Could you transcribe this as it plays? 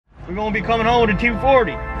We're gonna be coming home with a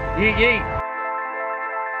 240. Yeet yeet.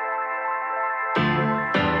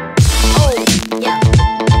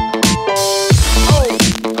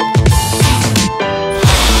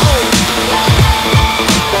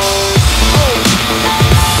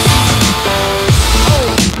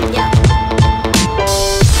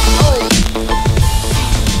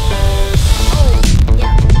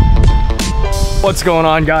 What's going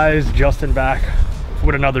on, guys? Justin back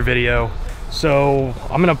with another video. So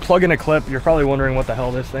I'm gonna plug in a clip. You're probably wondering what the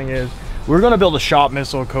hell this thing is. We're gonna build a shop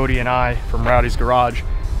missile, Cody and I, from Rowdy's garage,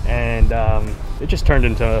 and it just turned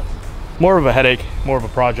into more of a headache, more of a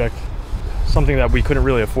project, something that we couldn't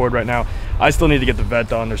really afford right now. I still need to get the vet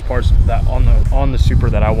done. There's parts that on the Supra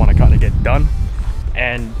that I want to kind of get done,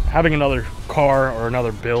 and having another car or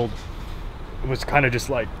another build was kind of just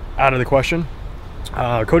like out of the question.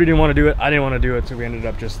 Cody didn't want to do it, I didn't want to do it, so we ended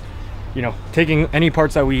up just, you know, taking any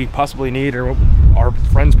parts that we possibly need or our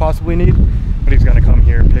friends possibly need. But he's gonna come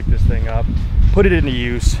here, pick this thing up, put it into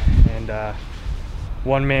use, and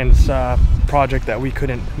one man's project that we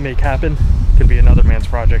couldn't make happen could be another man's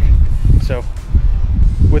project. So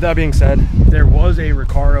with that being said, there was a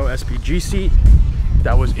Recaro SPG seat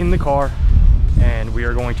that was in the car, and we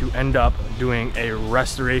are going to end up doing a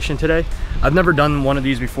restoration today. I've never done one of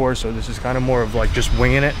these before, so this is kind of more of like just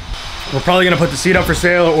winging it. We're probably gonna put the seat up for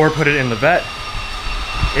sale or put it in the vet.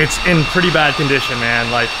 It's in pretty bad condition, man.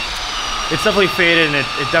 Like, it's definitely faded, and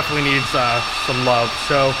it definitely needs some love.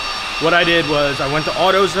 So what I did was I went to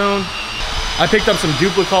AUTOZONE. I picked up some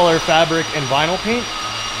DUPLICOLor fabric and vinyl paint,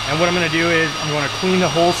 and what I'm gonna do is I'm gonna clean the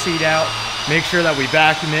whole seat out, make sure that we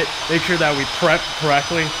vacuum it, make sure that we prep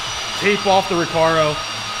correctly, tape off the Recaro,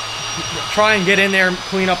 try and get in there,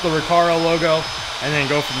 clean up the Recaro logo, and then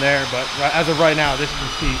go from there. But as of right now, this is the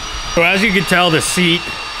seat. So as you can tell, the seat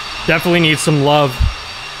definitely needs some love.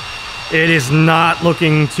 It is not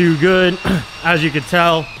looking too good. As you can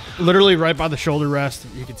tell, literally right by the shoulder rest,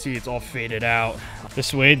 you can see it's all faded out. The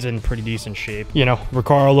suede's in pretty decent shape. You know,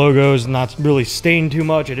 Recaro logo is not really stained too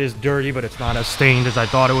much. It is dirty, but it's not as stained as I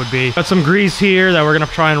thought it would be. Got some grease here that we're gonna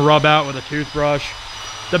try and rub out with a toothbrush.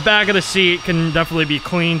 The back of the seat can definitely be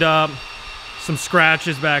cleaned up. Some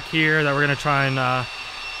scratches back here that we're gonna try and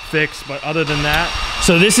fix, but other than that.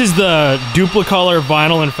 So this is the DUPLICOLor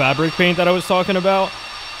vinyl and fabric paint that I was talking about.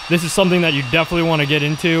 This is something that you definitely wanna get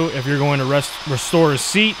into if you're going to restore a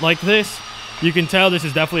seat like this. You can tell this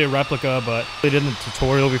is definitely a replica, but they did the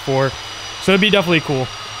tutorial before, so it'd be definitely cool.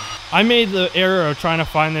 I made the error of trying to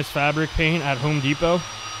find this fabric paint at Home Depot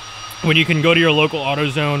when you can go to your local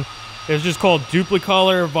AUTOZONE. It's just called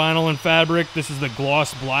DUPLICOLor vinyl and fabric. This is the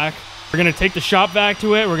gloss black. We're gonna take the shop vac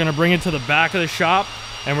to it. We're gonna bring it to the back of the shop,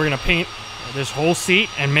 and we're gonna paint this whole seat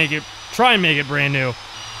and try and make it brand new.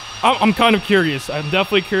 I'm kind of curious. I'm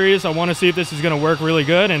definitely curious. I want to see if this is gonna work really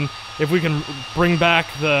good, and if we can bring back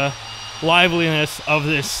the liveliness of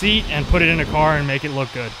this seat and put it in a car and make it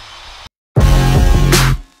look good.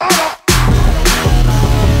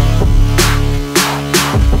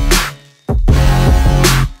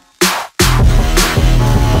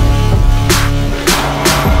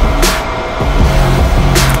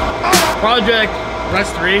 Project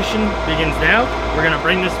restoration begins now. We're gonna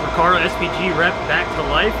bring this Recaro SPG rep back to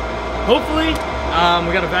life. Hopefully,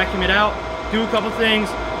 we gotta vacuum it out, do a couple things,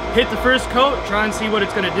 hit the first coat, try and see what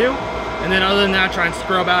it's gonna do, and then other than that, try and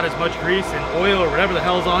scrub out as much grease and oil or whatever the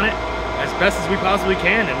hell's on it as best as we possibly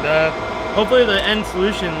can, and hopefully the end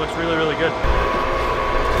solution looks really, really good.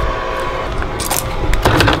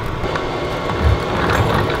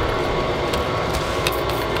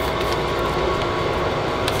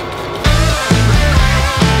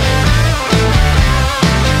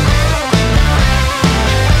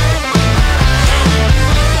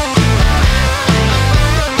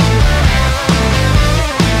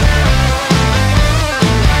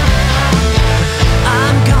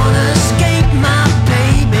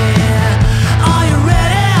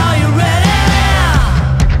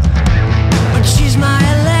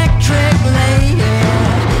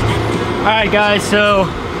 Alright guys, so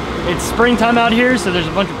it's springtime out here, so there's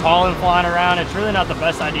a bunch of pollen flying around. It's really not the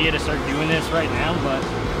best idea to start doing this right now, but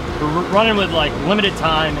we're running with like limited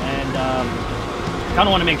time, and kind of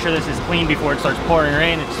want to make sure this is clean before it starts pouring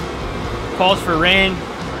rain. It calls for rain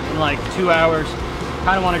in like 2 hours.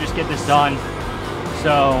 Kind of want to just get this done.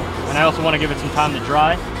 So, and I also want to give it some time to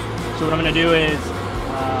dry. So what I'm going to do is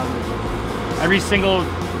every single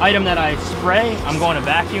item that I spray, I'm going to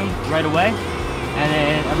vacuum right away. And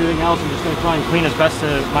then everything else, I'm just going to try and clean as best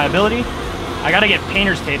to my ability. I got to get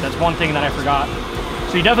painter's tape. That's one thing that I forgot.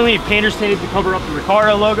 So you definitely need painter's tape to cover up the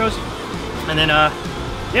Recaro logos. And then,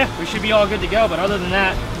 yeah, we should be all good to go. But other than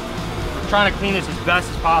that, trying to clean this as best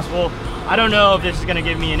as possible. I don't know if this is gonna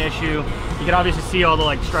give me an issue. You can obviously see all the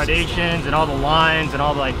like striations and all the lines and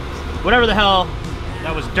all the like, whatever the hell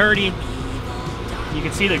that was dirty. You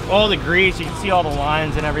can see all the grease, you can see all the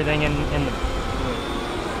lines and everything in the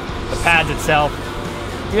pads itself.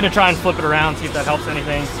 I'm gonna try and flip it around, see if that helps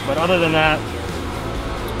anything. But other than that,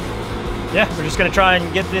 yeah, we're just gonna try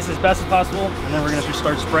and get this as best as possible, and then we're gonna just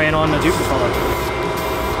start spraying on the DUPLICOLor.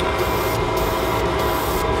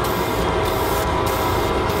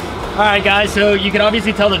 All right, guys, so you can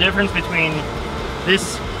obviously tell the difference between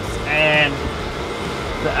this and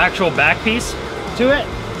the actual back piece to it.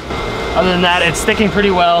 Other than that, it's sticking pretty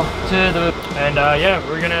well to the, and yeah,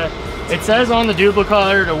 it says on the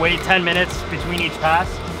DUPLICOLor to wait 10 minutes between each pass.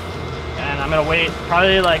 And I'm gonna wait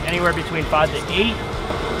probably like anywhere between 5 to 8.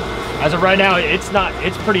 As of right now,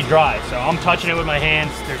 it's pretty dry. So I'm touching it with my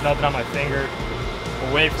hands. There's nothing on my finger.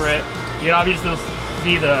 We'll wait for it. You can obviously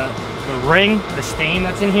see the ring, the stain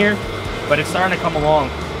that's in here, but it's starting to come along.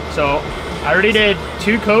 So I already did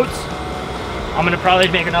 2 coats. I'm gonna probably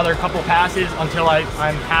make another couple passes until I'm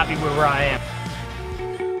happy with where I am.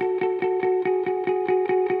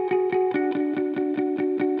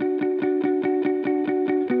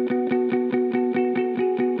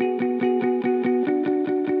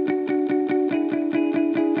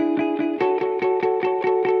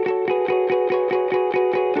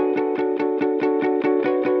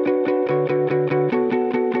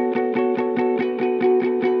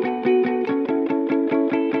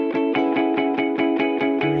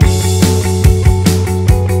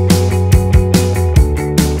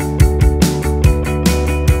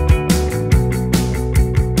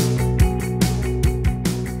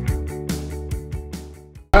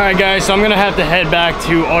 Alright guys, so I'm gonna have to head back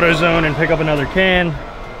to AutoZone and pick up another can.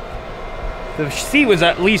 The seat was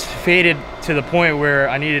at least faded to the point where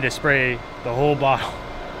I needed to spray the whole bottle.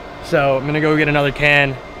 So I'm gonna go get another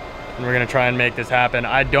can and we're gonna try and make this happen.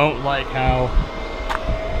 I don't like how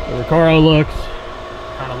the Recaro looks.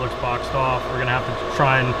 Kind of looks boxed off. We're gonna have to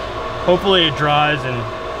try and hopefully it dries, and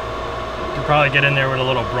you can probably get in there with a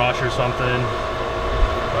little brush or something.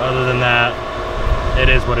 But other than that, it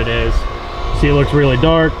is what it is. See, it looks really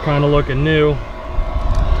dark, kind of looking new.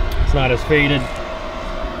 It's not as faded.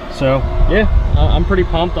 So yeah, I'm pretty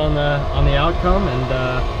pumped on the outcome,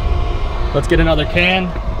 and let's get another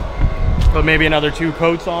can, put maybe another 2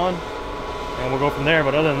 coats on, and we'll go from there.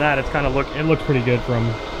 But other than that, it looks pretty good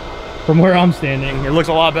from where I'm standing. It looks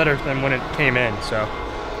a lot better than when it came in. So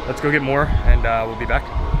let's go get more, and we'll be back.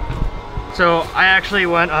 So I actually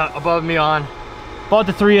went above me on. Bought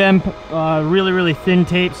the 3M really thin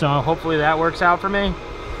tape, so hopefully that works out for me.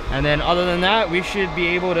 And then other than that, we should be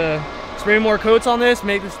able to spray more coats on this,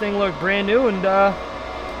 make this thing look brand new, and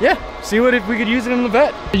yeah, see if we could use it in the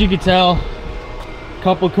vet. As you can tell,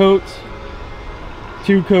 couple coats,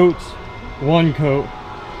 2 coats, 1 coat.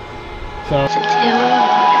 So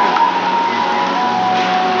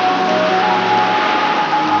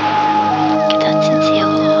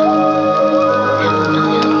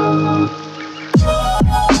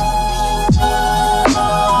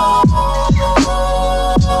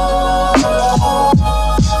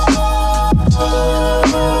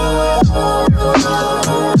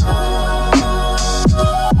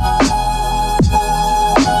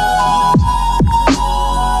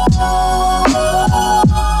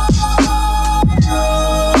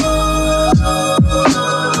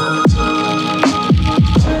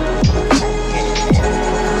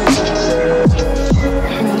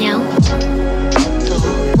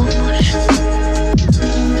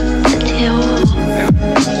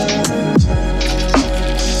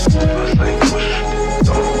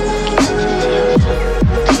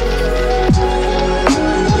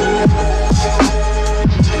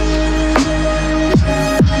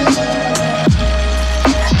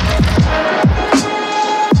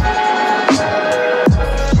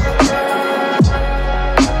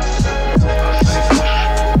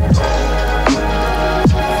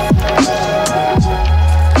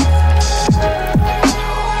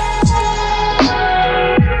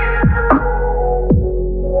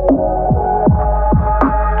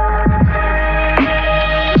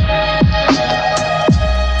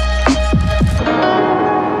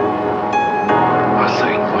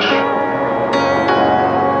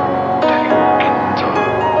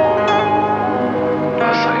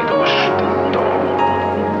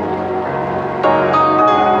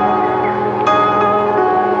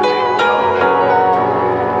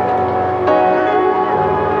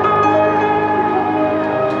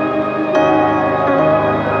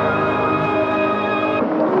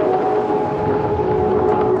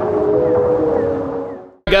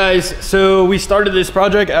Guys, so we started this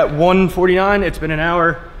project at 1:49. It's been an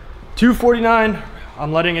hour. 2:49.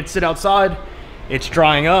 I'm letting it sit outside. It's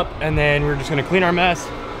drying up, and then we're just gonna clean our mess,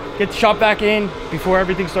 get the shop back in before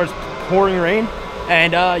everything starts pouring rain.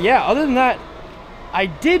 And yeah, other than that, I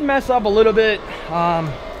did mess up a little bit.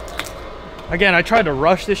 Again, I tried to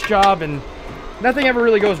rush this job, and nothing ever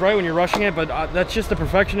really goes right when you're rushing it, but that's just the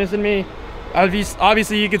perfectionist in me.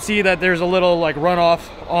 Obviously, you can see that there's a little like runoff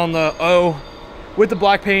on the O with the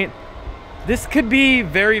black paint. This could be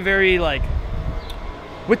very, very like,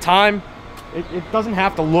 with time, it doesn't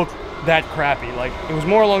have to look that crappy. Like, it was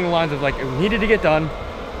more along the lines of like, it needed to get done.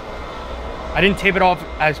 I didn't tape it off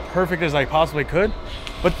as perfect as I possibly could,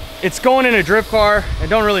 but it's going in a drift car. It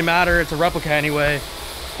don't really matter. It's a replica anyway.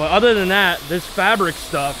 But other than that, this fabric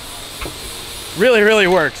stuff really, really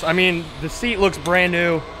works. I mean, the seat looks brand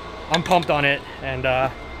new. I'm pumped on it,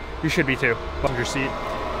 and you should be too. Your seat.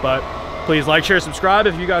 But please like, share, subscribe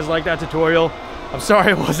if you guys like that tutorial. I'm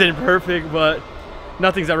sorry it wasn't perfect, but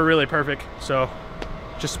nothing's ever really perfect. So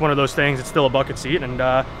just one of those things. It's still a bucket seat, and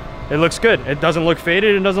it looks good. It doesn't look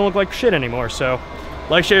faded. It doesn't look like shit anymore. So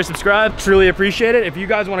like, share, subscribe. Truly appreciate it. If you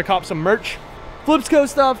guys want to cop some merch, FLIPZCO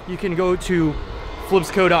stuff, you can go to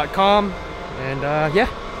FLIPZCO.com. And yeah,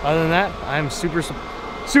 other than that, I'm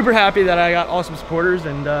super happy that I got awesome supporters,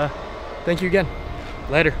 and thank you again.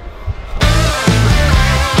 Later.